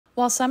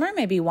While summer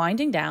may be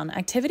winding down,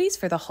 activities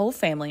for the whole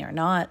family are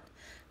not.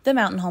 The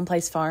Mountain Home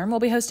Place Farm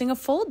will be hosting a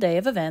full day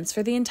of events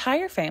for the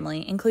entire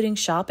family, including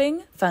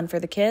shopping, fun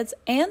for the kids,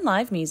 and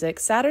live music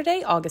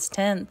Saturday, August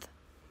 10th.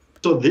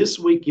 So this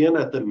weekend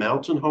at the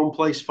Mountain Home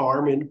Place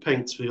Farm in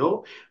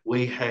Paintsville,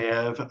 we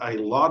have a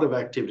lot of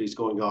activities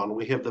going on.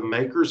 We have the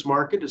Makers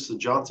Market. It's the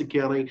Johnson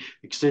County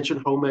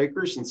Extension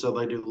Homemakers, and so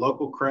they do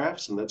local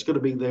crafts, and that's going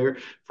to be there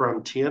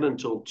from 10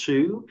 until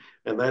 2.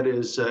 And that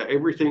is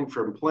everything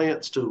from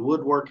plants to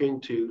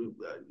woodworking to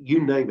you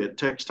name it,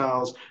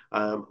 textiles,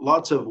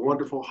 lots of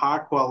wonderful high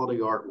quality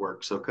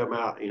artwork. So come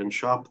out and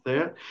shop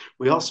that.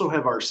 We also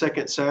have our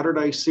second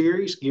Saturday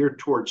series geared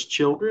towards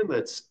children.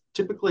 That's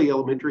typically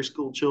elementary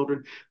school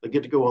children. They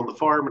get to go on the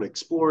farm and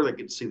explore. They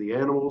get to see the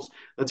animals.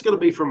 That's going to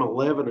be from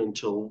 11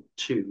 until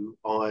 2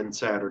 on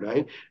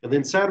Saturday. And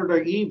then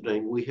Saturday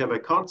evening, we have a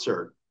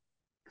concert.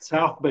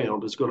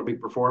 Southbound is going to be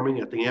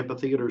performing at the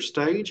amphitheater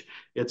stage.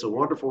 It's a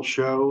wonderful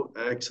show,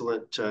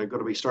 excellent. Going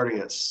to be starting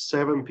at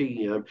 7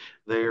 p.m.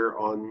 there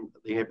on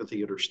the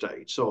amphitheater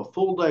stage. So a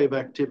full day of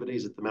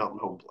activities at the Mountain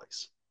Home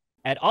Place.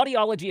 At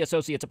Audiology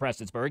Associates of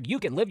Prestonsburg, you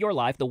can live your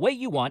life the way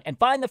you want and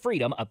find the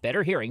freedom of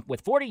better hearing. With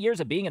 40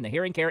 years of being in the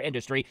hearing care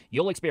industry,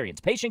 you'll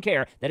experience patient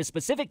care that is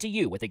specific to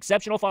you with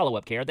exceptional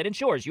follow-up care that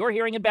ensures your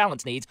hearing and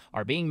balance needs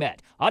are being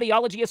met.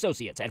 Audiology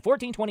Associates at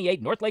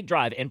 1428 North Lake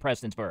Drive in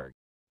Prestonsburg.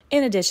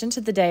 In addition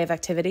to the day of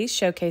activities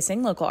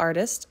showcasing local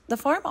artists, the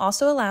farm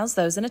also allows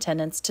those in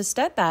attendance to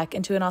step back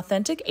into an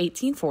authentic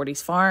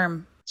 1840s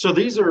farm. So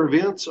these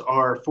events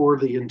are for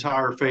the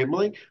entire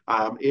family.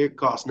 It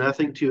costs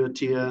nothing to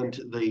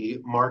attend the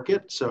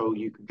market, so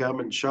you can come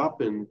and shop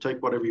and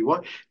take whatever you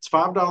want. It's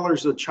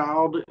 $5 a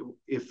child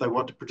if they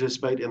want to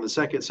participate in the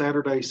second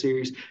Saturday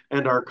series,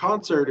 and our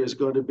concert is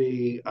going to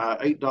be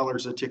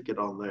 $8 a ticket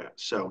on that.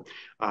 So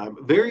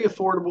very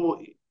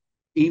affordable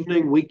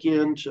evening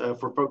weekend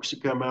for folks to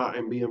come out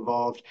and be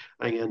involved.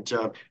 And,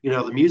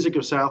 the music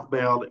of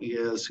Southbound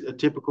is a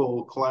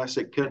typical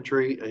classic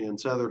country and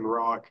Southern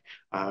rock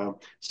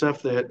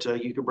stuff that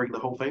you can bring the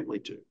whole family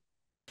to.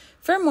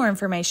 For more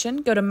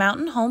information, go to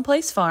Mountain Home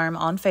Place Farm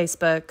on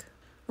Facebook.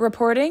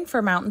 Reporting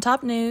for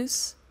Mountaintop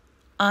News,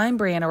 I'm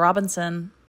Brianna Robinson.